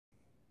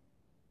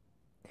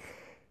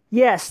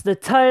Yes, the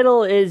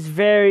title is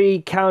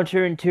very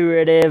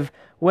counterintuitive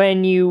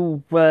when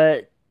you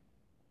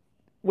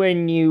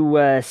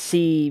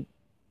see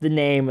the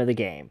name of the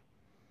game.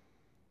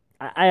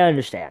 I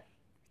understand.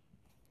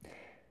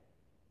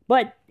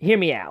 But hear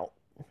me out.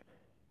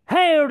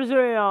 Hey, what is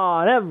going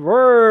on,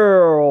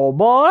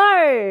 everybody?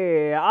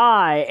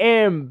 I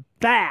am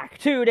back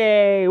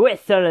today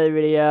with another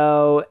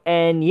video,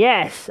 and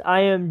yes,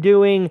 I am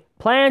doing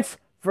Plants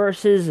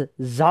vs.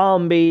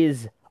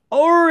 Zombies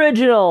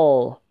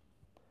Original.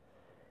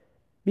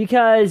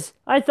 Because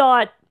I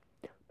thought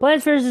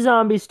Plants vs.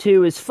 Zombies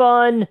 2 is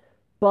fun,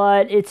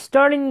 but it's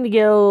starting to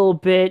get a little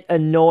bit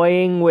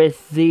annoying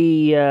with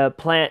the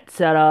plant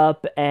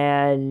setup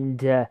and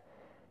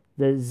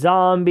the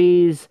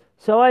zombies.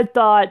 So I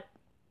thought,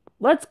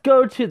 let's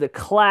go to the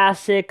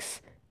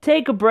classics,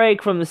 take a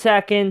break from the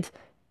second,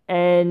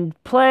 and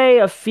play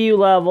a few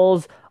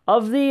levels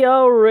of the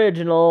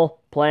original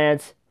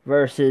Plants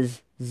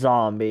vs.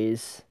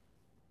 Zombies.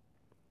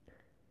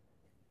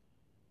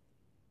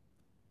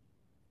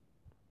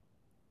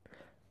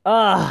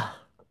 Ah,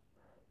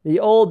 the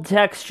old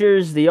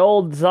textures, the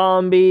old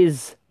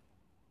zombies.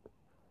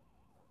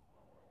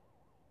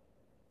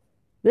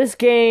 This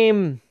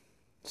game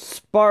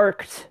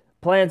sparked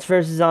Plants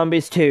vs.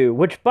 Zombies 2,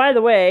 which, by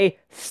the way,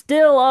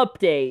 still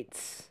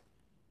updates.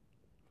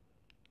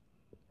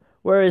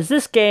 Whereas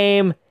this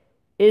game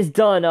is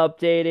done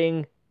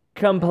updating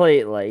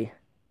completely.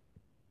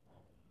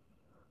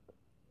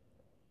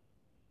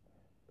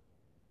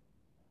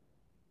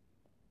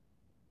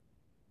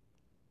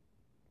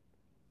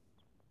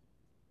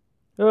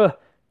 Ugh,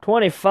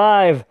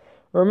 25.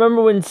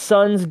 Remember when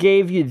Suns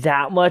gave you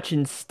that much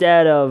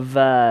instead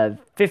of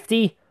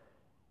 50?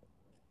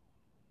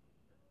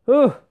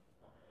 Ooh.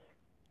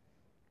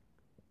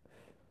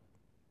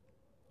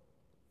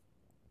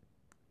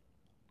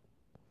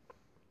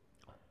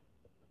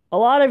 A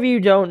lot of you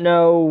don't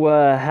know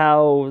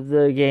how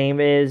the game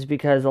is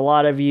because a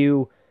lot of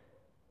you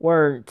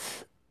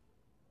weren't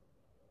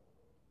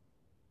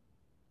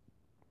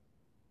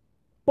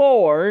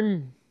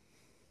born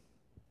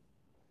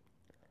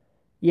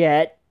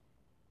yet.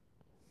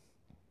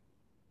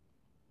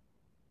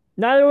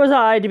 Neither was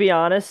I, to be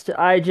honest.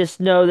 I just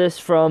know this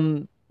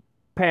from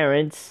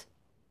parents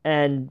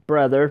and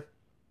brother.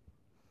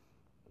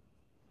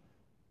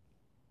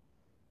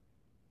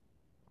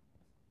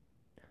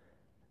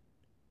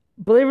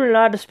 Believe it or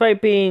not, despite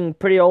being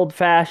pretty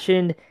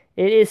old-fashioned,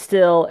 it is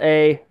still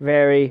a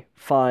very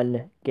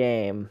fun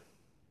game.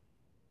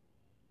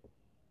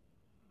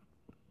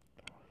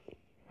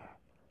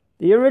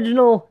 The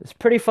original is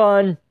pretty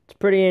fun, it's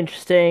pretty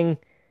interesting,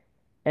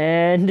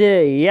 and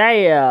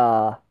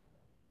yeah,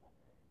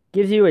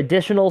 gives you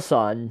additional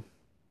sun.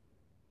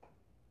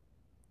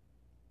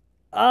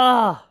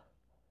 Ah,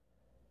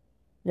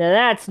 now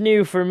that's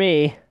new for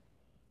me.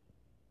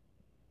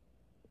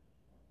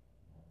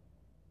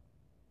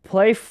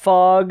 Play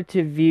fog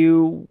to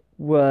view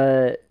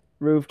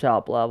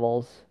rooftop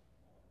levels.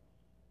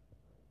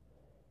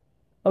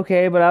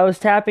 Okay, but I was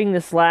tapping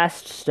this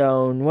last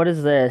stone. What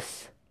is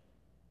this?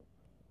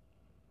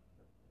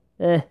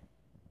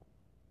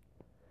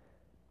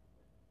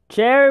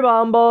 Cherry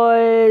bomb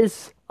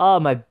boys. Oh,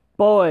 my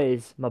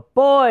boys. My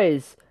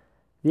boys.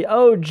 The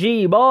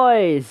OG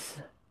boys.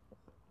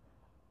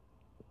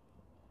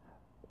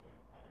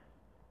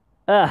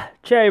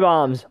 Cherry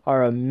bombs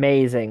are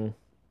amazing.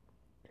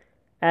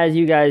 As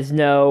you guys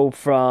know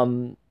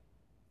from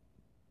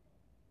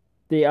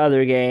the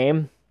other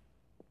game.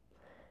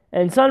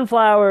 And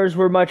sunflowers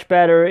were much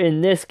better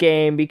in this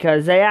game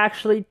because they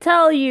actually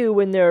tell you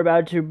when they're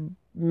about to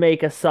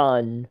make a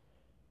sun.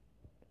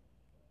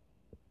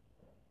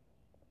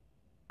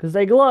 Because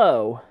they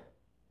glow.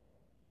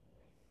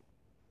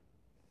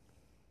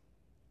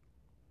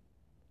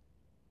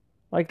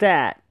 Like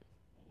that.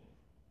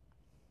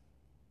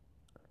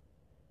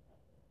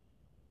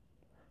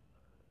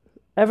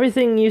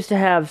 Everything used to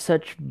have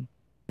such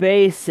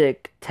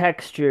basic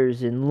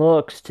textures and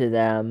looks to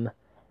them.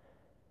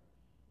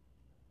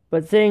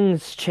 But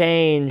things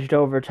changed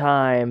over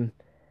time.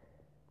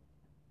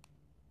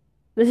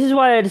 This is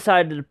why I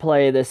decided to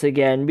play this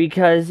again,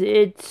 because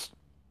it's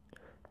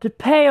to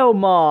pay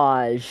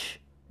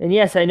homage, and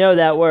yes, I know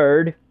that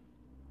word,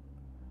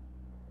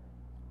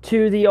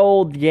 to the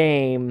old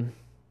game.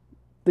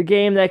 The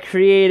game that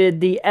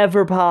created the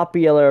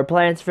ever-popular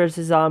Plants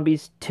vs.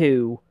 Zombies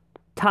 2.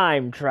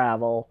 Time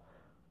travel.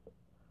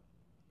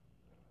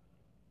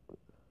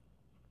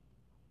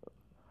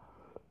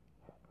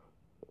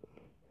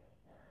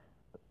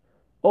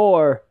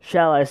 Or,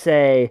 shall I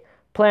say,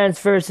 Plants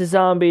vs.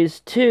 Zombies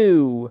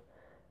 2.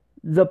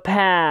 The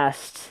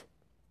past.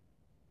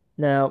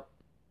 Now,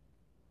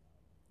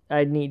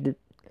 I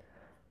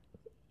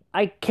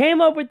came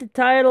up with the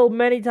title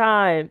many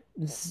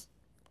times.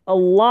 A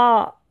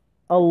lot.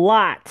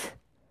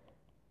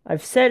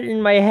 I've said it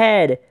in my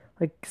head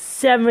like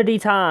 70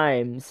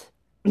 times.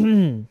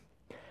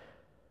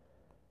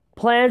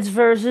 Plants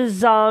vs.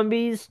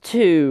 Zombies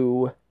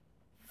 2.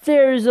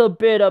 There's a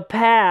bit of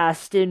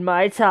past in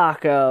my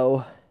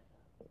taco.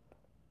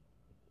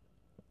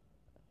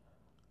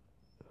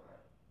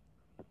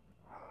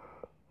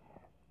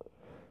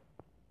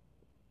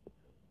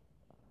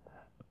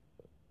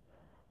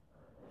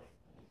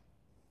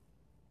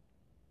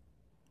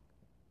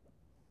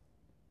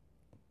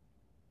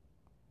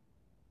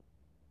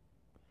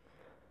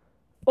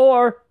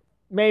 Or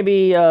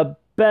maybe a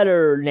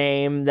better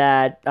name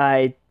that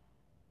I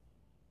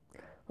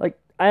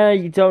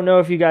don't know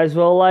if you guys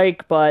will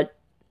like, but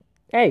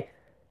hey,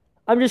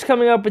 I'm just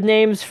coming up with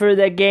names for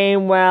that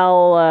game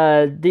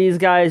while these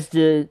guys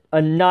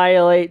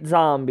annihilate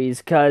zombies,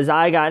 because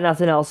I got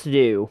nothing else to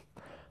do.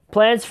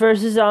 Plants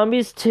vs.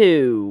 Zombies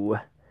 2.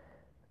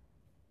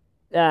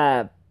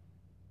 Ah,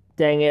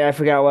 dang it, I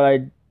forgot what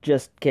I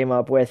just came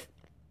up with.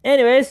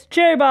 Anyways,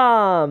 cherry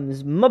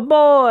bombs, my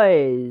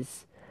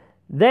boys.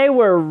 They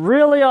were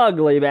really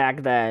ugly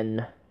back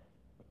then.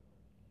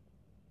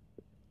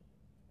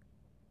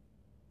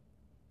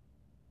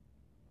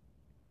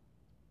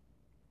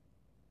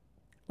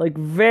 Like,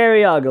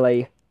 very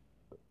ugly.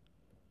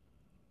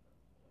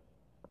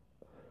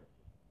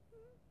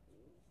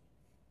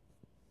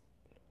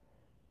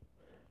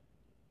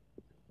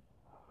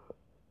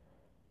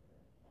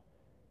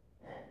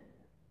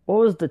 What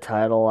was the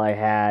title I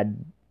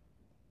had?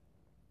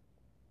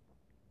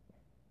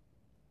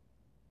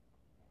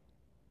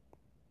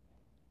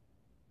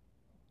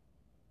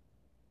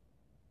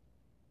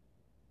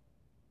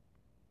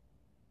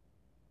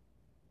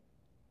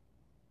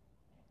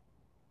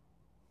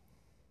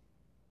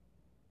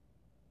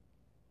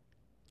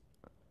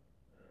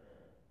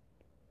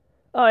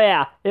 Oh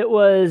yeah, it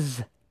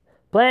was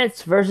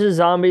Plants vs.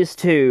 Zombies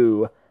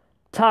 2.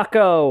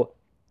 Taco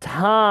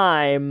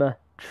Time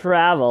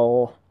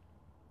Travel.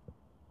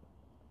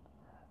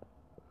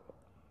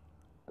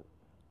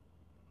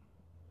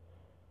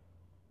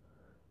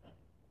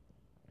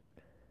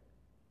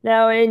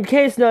 Now, in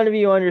case none of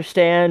you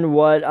understand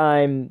what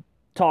I'm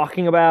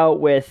talking about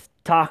with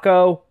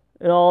taco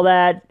and all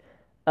that,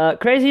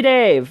 Crazy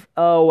Dave.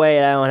 Oh, wait,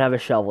 I don't have a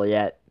shovel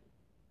yet.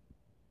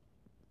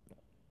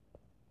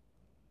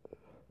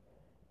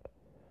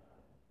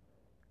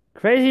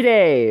 Crazy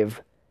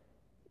Dave.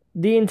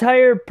 The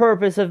entire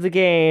purpose of the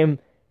game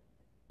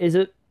is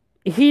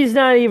he's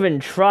not even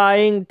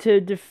trying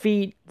to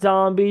defeat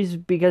zombies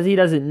because he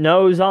doesn't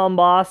know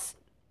Zomboss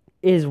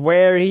is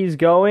where he's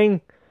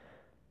going.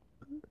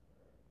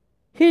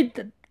 He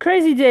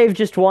Crazy Dave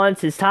just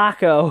wants his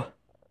taco.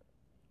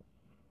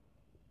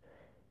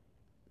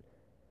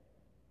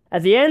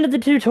 At the end of the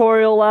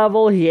tutorial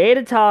level, he ate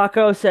a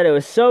taco, said it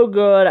was so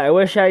good, I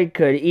wish I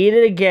could eat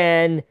it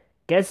again,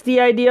 gets the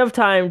idea of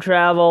time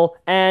travel,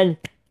 and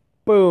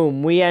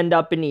boom, we end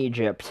up in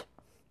Egypt.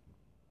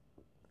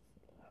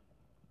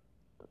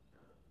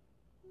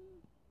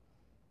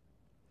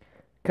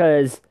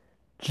 Because,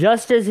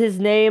 just as his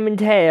name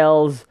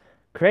entails,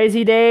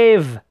 Crazy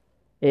Dave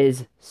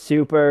is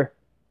super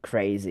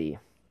crazy.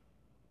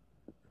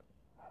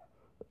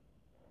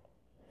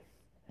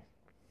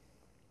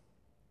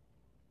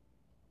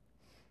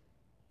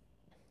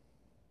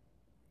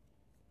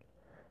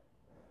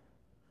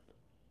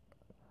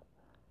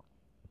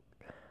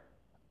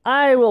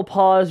 I will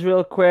pause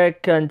real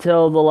quick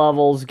until the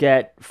levels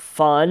get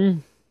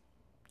fun,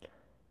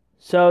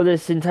 so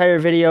this entire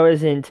video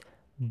isn't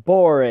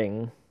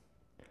boring.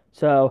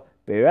 So,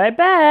 be right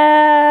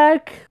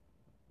back!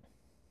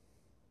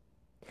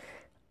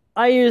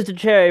 I used a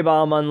cherry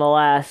bomb on the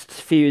last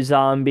few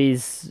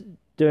zombies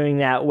during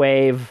that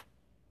wave.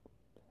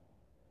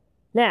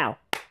 Now,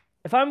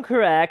 if I'm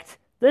correct,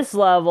 this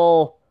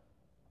level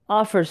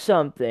offers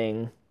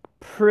something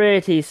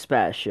pretty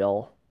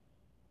special.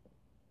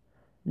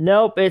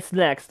 Nope, it's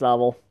next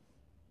level.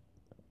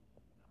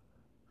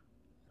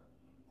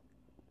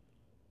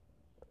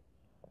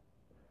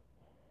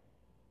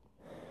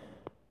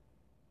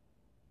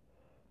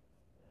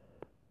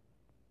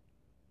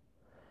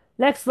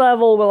 Next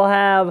level will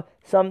have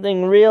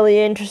something really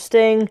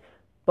interesting,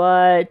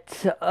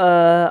 but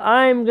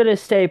I'm gonna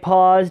stay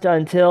paused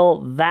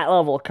until that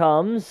level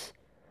comes,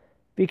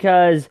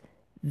 because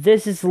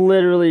this is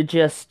literally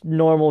just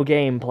normal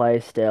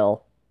gameplay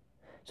still.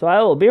 So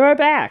I will be right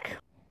back.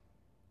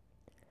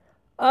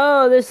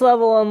 Oh, this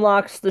level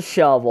unlocks the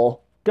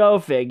shovel. Go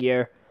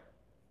figure.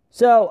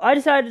 So I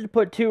decided to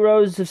put 2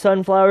 rows of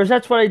sunflowers.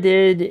 That's what I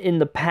did in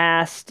the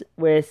past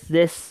with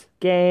this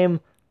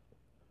game.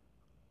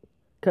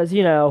 Because,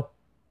 you know,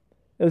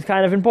 it was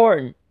kind of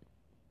important.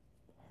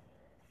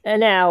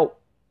 And now,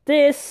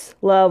 this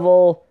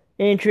level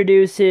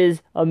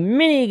introduces a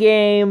mini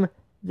game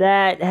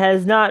that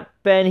has not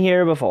been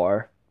here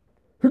before.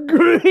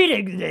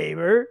 Greetings,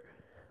 neighbor.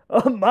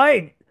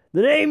 The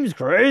name's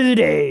Crazy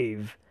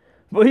Dave.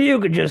 But you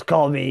could just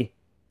call me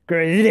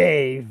Crazy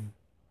Dave.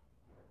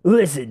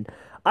 Listen,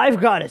 I've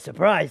got a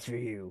surprise for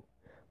you.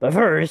 But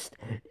first,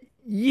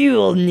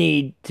 you'll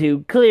need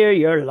to clear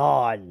your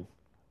lawn.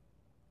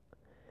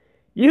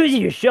 Use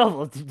your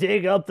shovel to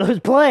dig up those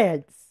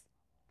plants.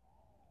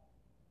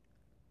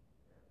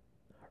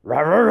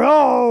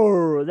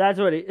 Rawr. That's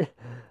what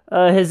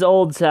his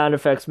old sound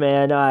effects,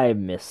 man. I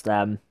miss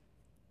them.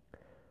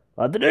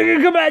 Let the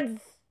digging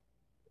commence.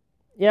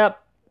 Yep.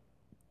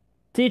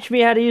 Teach me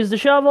how to use the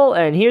shovel,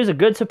 and here's a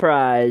good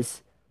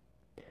surprise.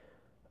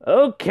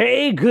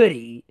 Okay,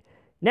 goody.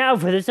 Now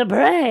for the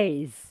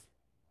surprise.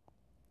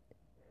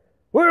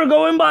 We're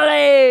going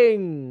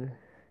bowling.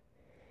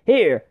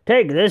 Here,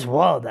 take this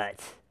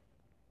walnut.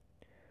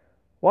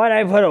 Why'd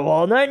I put a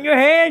walnut in your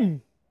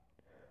hand?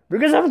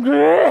 Because I'm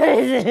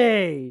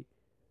crazy!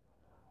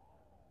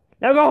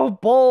 Now go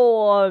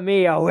bowl on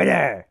me a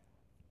winner!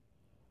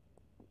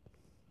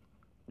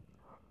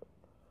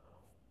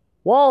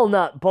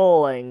 Walnut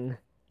bowling.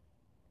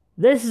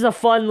 This is a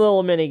fun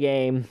little mini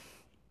game.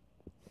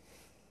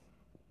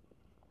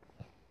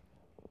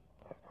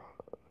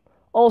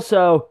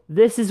 Also,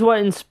 this is what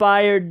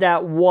inspired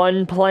that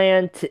one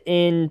plant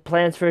in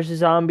Plants vs.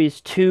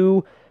 Zombies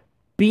 2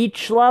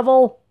 beach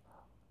level.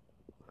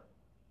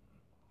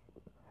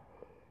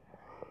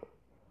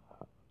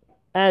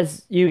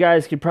 As you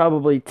guys could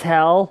probably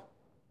tell.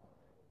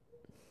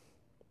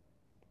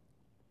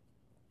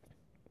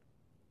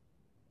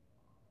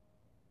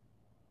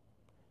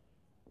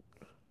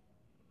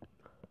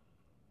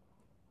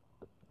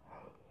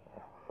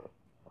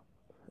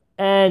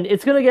 And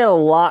it's going to get a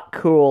lot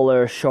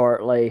cooler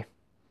shortly,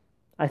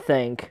 I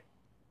think.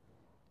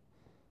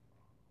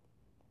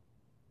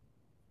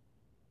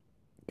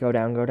 Go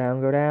down, go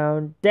down, go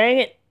down. Dang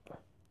it!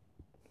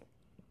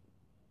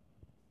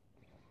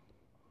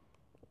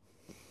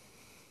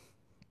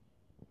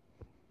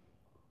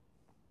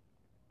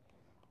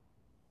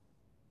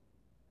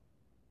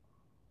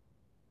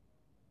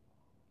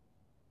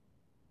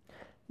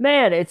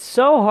 Man, it's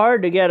so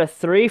hard to get a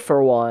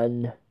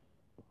 3-for-1.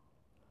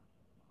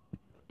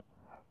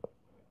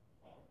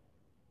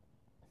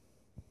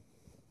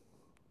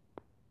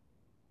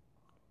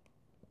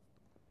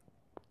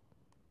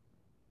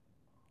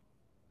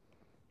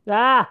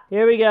 Ah,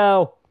 here we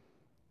go.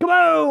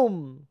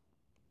 Kaboom!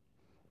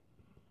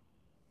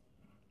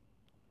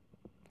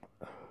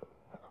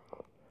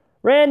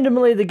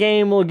 Randomly, the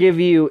game will give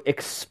you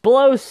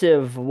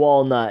explosive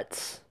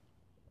walnuts.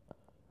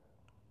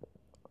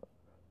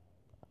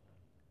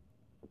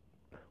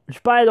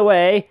 Which, by the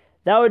way,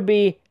 that would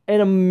be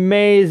an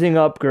amazing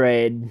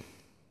upgrade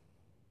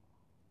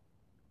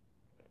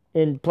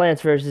in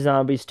Plants vs.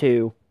 Zombies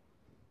 2.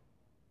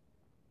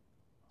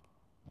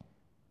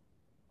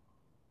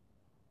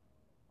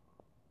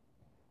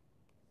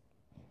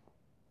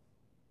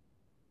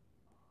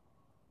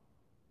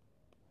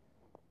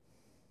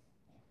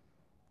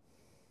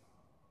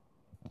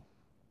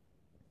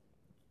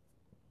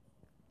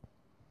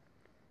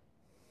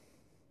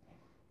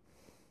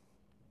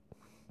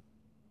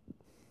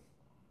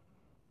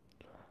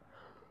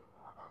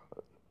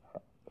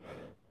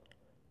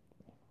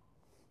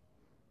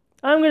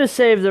 I'm going to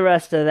save the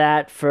rest of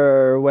that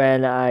for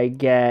when I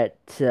get...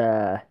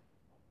 I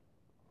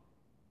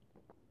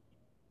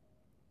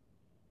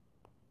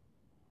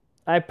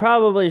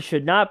probably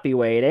should not be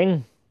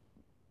waiting.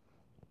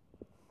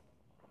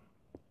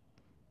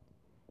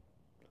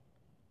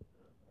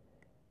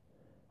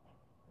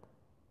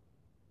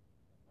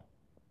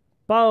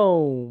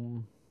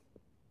 Boom.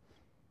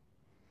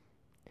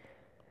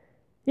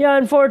 Yeah,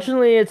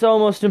 unfortunately, it's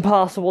almost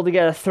impossible to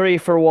get a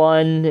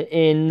 3-for-1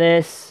 in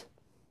this.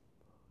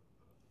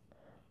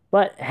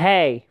 But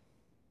hey,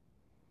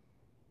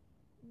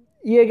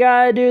 you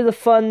gotta do the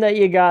fun that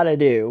you gotta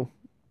do.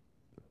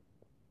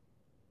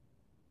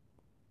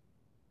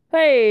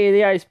 Hey,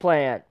 the ice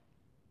plant.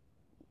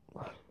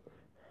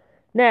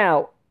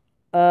 Now,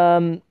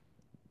 javelin.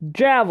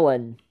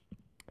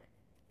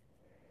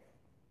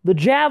 The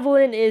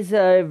javelin is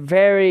a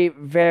very,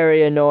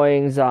 very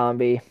annoying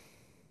zombie.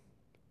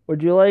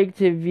 Would you like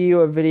to view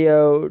a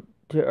video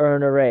to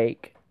earn a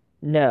rake?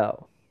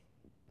 No.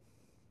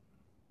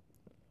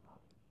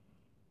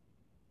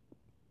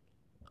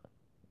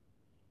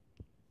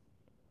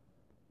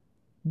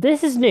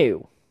 This is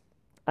new.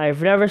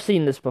 I've never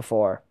seen this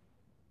before.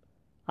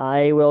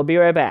 I will be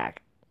right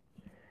back.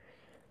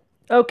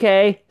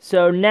 Okay,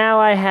 so now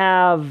I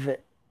have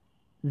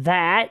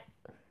that.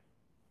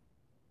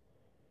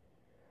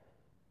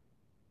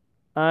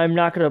 I'm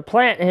not going to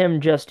plant him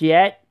just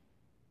yet.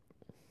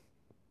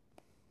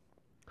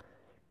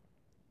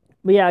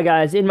 But yeah,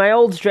 guys, in my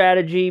old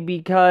strategy,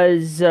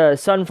 because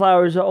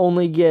sunflowers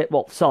only get,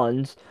 well,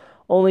 suns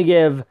only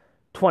give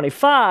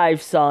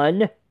 25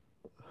 sun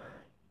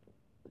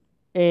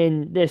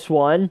in this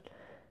one,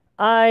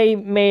 I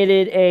made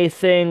it a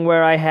thing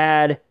where I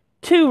had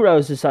 2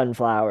 rows of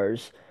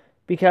sunflowers,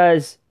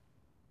 because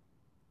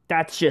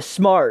that's just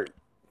smart.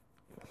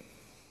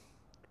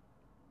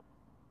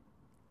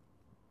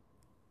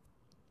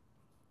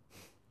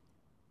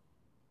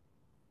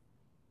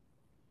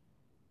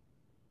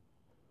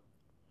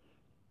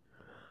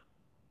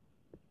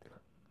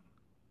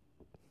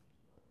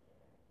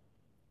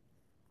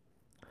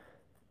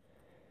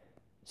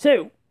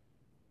 So,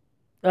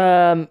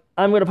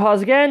 I'm going to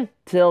pause again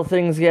till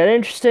things get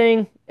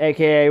interesting,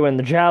 aka when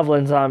the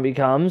javelin zombie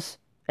comes.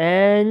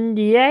 And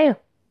yeah.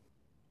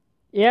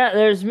 Yeah,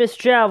 there's Miss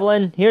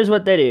Javelin. Here's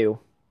what they do.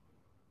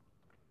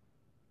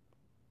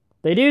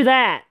 They do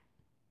that.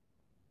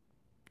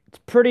 It's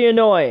pretty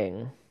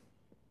annoying.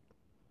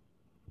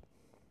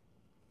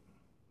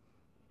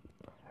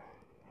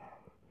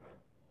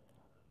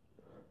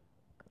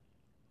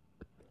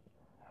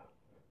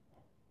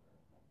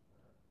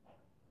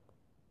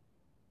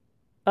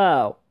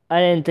 Oh, I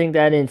didn't think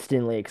that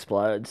instantly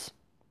explodes.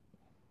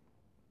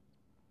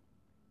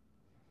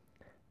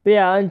 But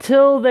yeah,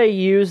 until they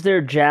use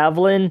their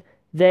javelin,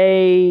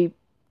 they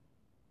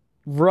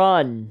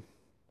run,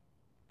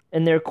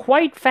 and they're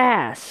quite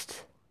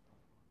fast.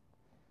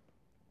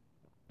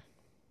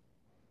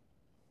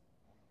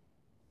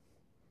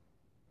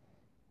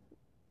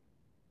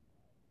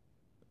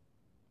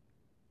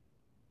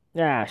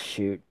 Ah,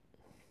 shoot.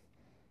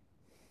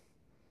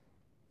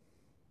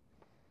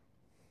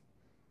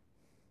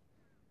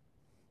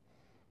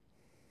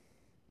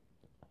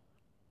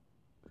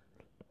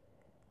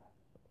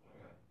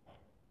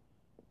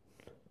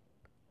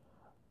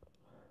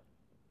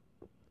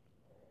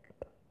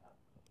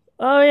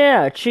 Oh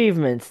yeah,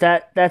 achievements.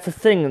 That's a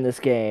thing in this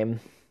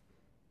game.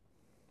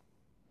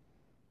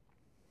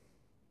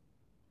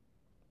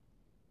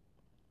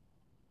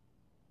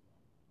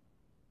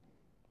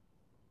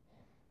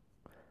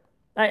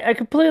 I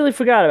completely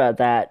forgot about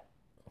that.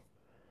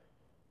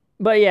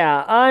 But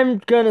yeah, I'm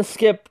gonna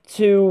skip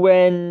to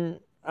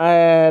when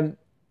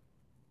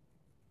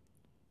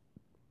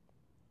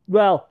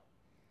well,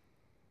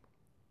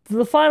 to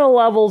the final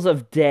levels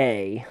of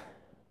day.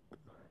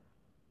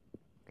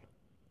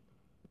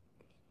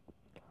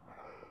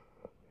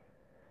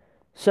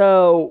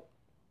 So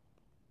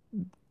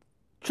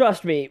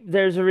trust me,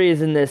 there's a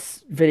reason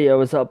this video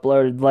was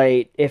uploaded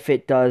late if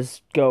it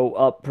does go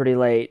up pretty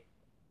late.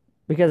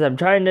 Because I'm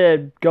trying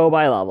to go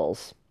by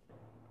levels.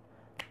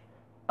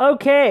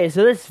 Okay,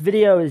 so this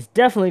video is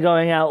definitely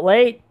going out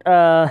late.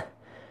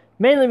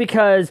 Mainly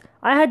because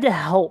I had to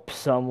help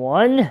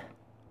someone.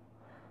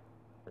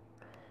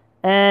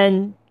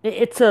 And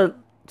it's a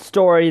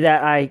story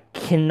that I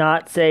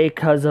cannot say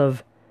because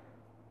of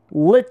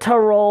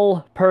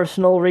literal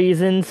personal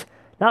reasons.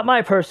 Not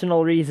my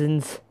personal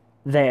reasons,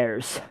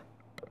 theirs.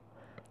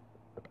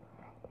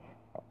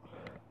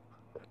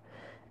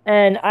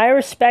 And I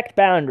respect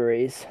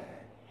boundaries.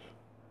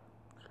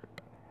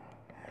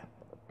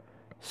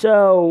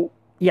 So,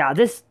 yeah,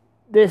 this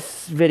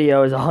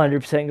video is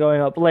 100%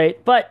 going up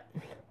late, but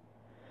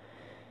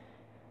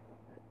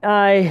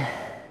I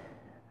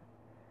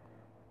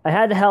I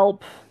had to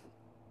help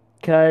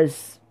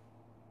because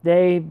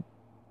they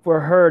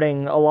were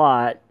hurting a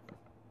lot.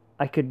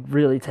 I could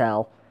really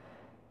tell.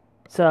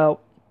 So,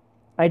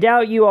 I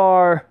doubt you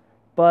are,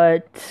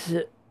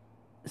 but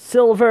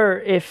Silver,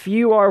 if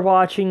you are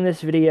watching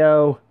this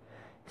video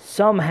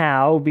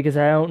somehow, because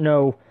I don't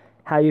know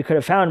how you could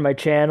have found my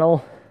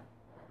channel,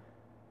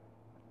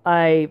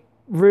 I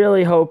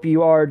really hope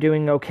you are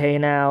doing okay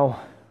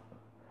now.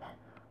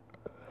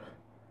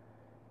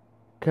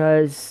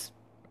 Because,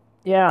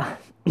 yeah.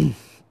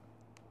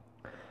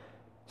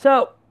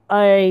 So,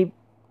 I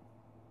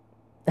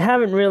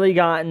haven't really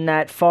gotten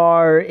that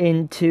far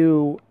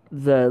into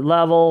the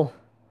level.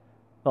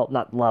 Well,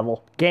 not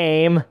level,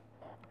 game.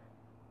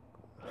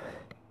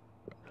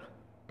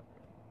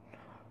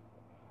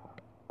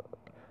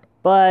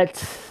 But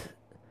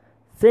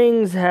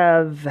things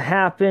have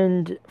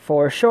happened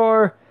for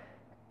sure.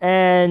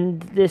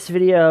 And this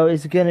video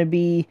is going to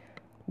be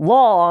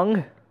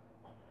long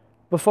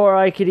before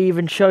I could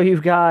even show you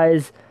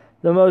guys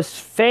the most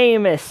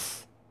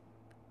famous.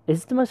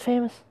 Is it the most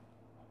famous?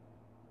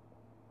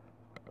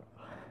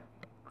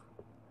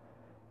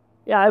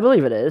 Yeah, I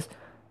believe it is.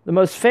 The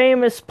most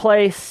famous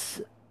place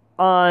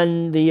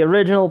on the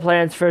original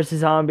Plants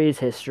vs. Zombies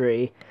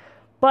history.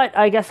 But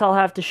I guess I'll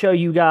have to show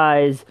you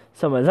guys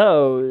some of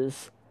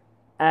those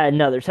at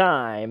another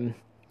time.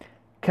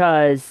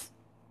 Because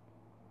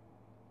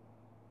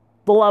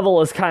the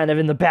level is kind of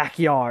in the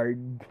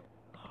backyard.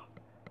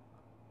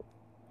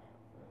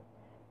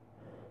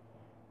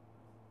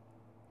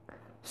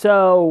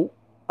 So,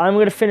 I'm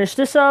going to finish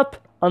this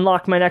up,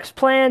 unlock my next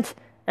plant,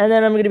 and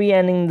then I'm going to be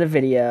ending the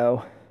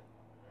video.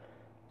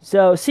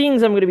 So, seeing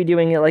as I'm going to be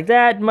doing it like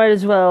that, might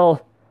as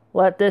well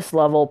let this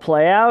level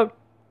play out.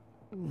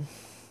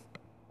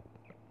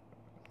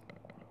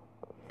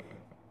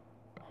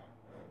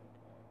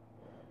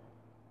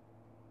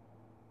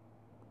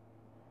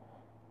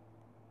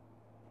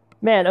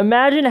 Man,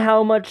 imagine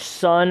how much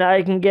sun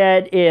I can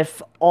get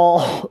if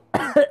all...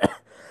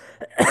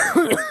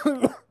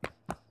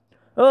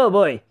 Oh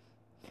boy.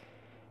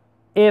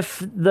 If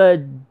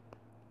the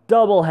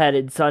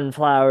double-headed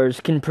sunflowers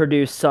can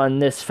produce sun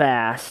this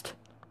fast.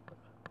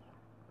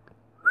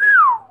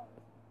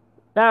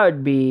 That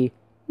would be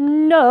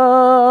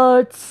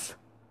nuts.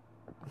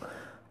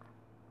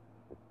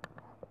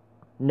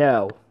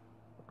 No.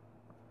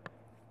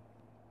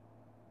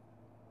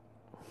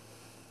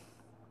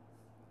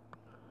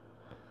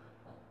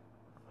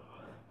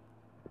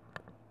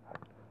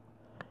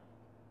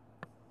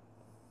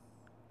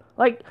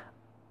 Like,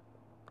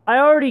 I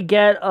already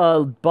get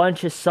a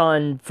bunch of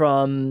sun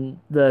from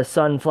the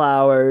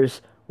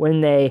sunflowers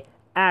when they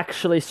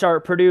actually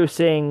start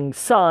producing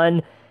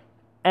sun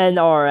and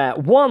are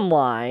at one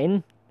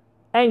line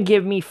and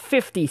give me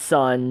 50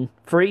 sun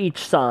for each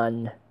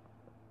sun.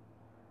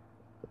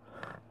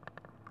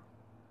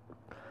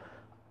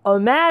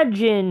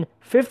 Imagine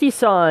 50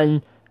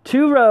 sun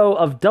 2 row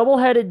of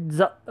double-headed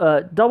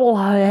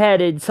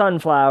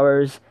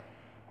sunflowers,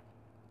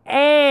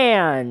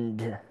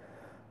 and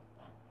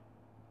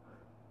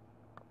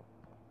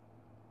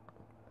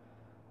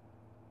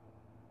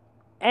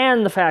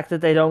the fact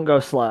that they don't go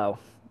slow.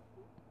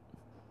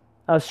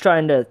 I was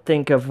trying to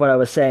think of what I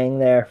was saying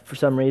there for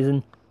some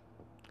reason.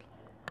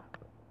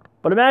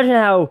 But imagine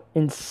how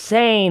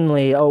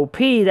insanely OP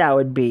that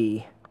would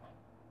be.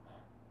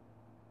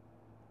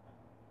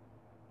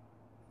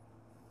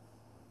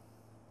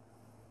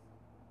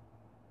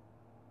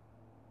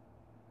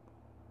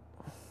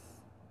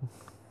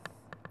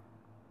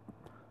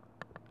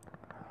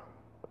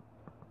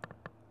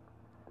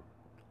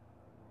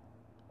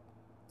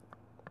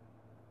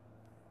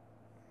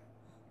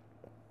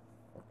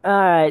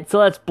 Alright, so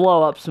let's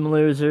blow up some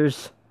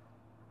losers.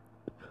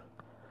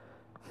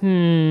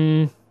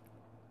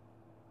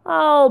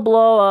 I'll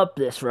blow up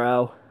this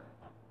row.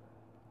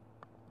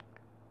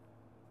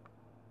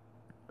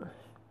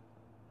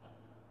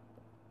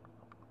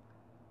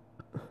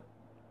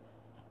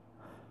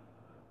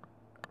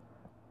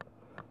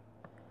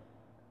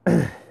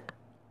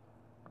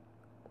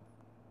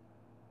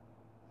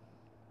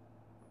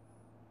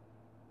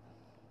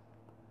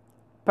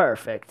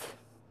 Perfect.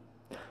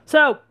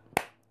 So,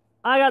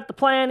 I got the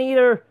plan.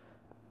 Either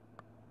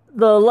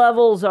the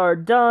levels are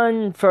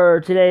done for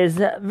today's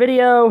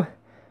video.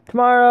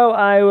 Tomorrow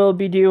I will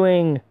be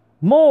doing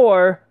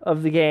more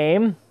of the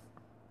game,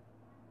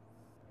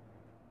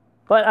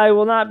 but I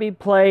will not be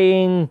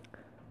playing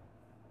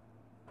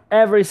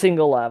every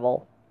single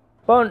level.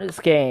 Bonus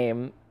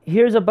game.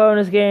 Here's a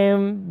bonus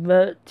game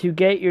to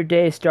get your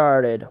day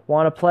started.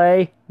 Want to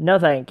play? No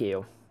thank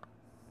you.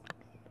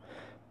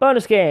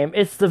 Bonus game.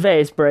 It's the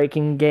vase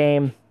breaking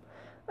game.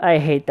 I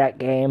hate that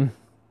game.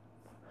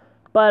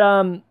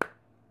 But,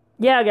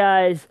 yeah,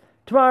 guys.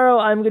 Tomorrow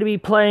I'm going to be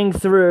playing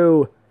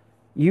through,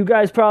 you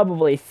guys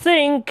probably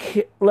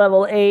think,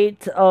 level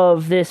 8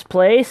 of this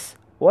place.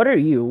 What are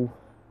you?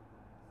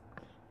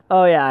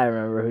 Oh, yeah, I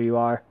remember who you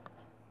are.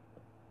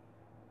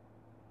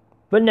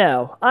 But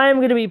no, I'm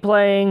going to be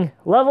playing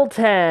level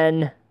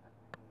 10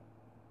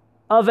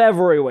 of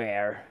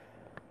everywhere.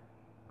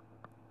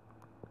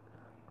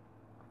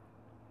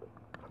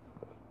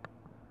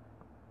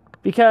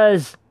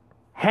 Because,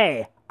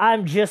 hey,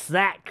 I'm just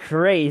that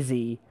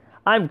crazy.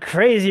 I'm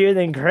crazier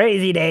than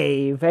Crazy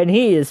Dave, and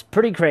he is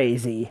pretty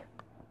crazy.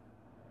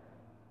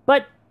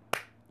 But,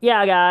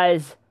 yeah,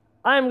 guys,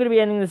 I'm going to be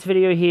ending this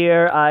video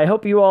here. I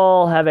hope you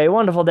all have a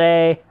wonderful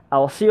day. I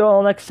will see you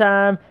all next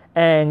time,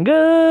 and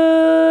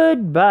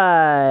goodbye.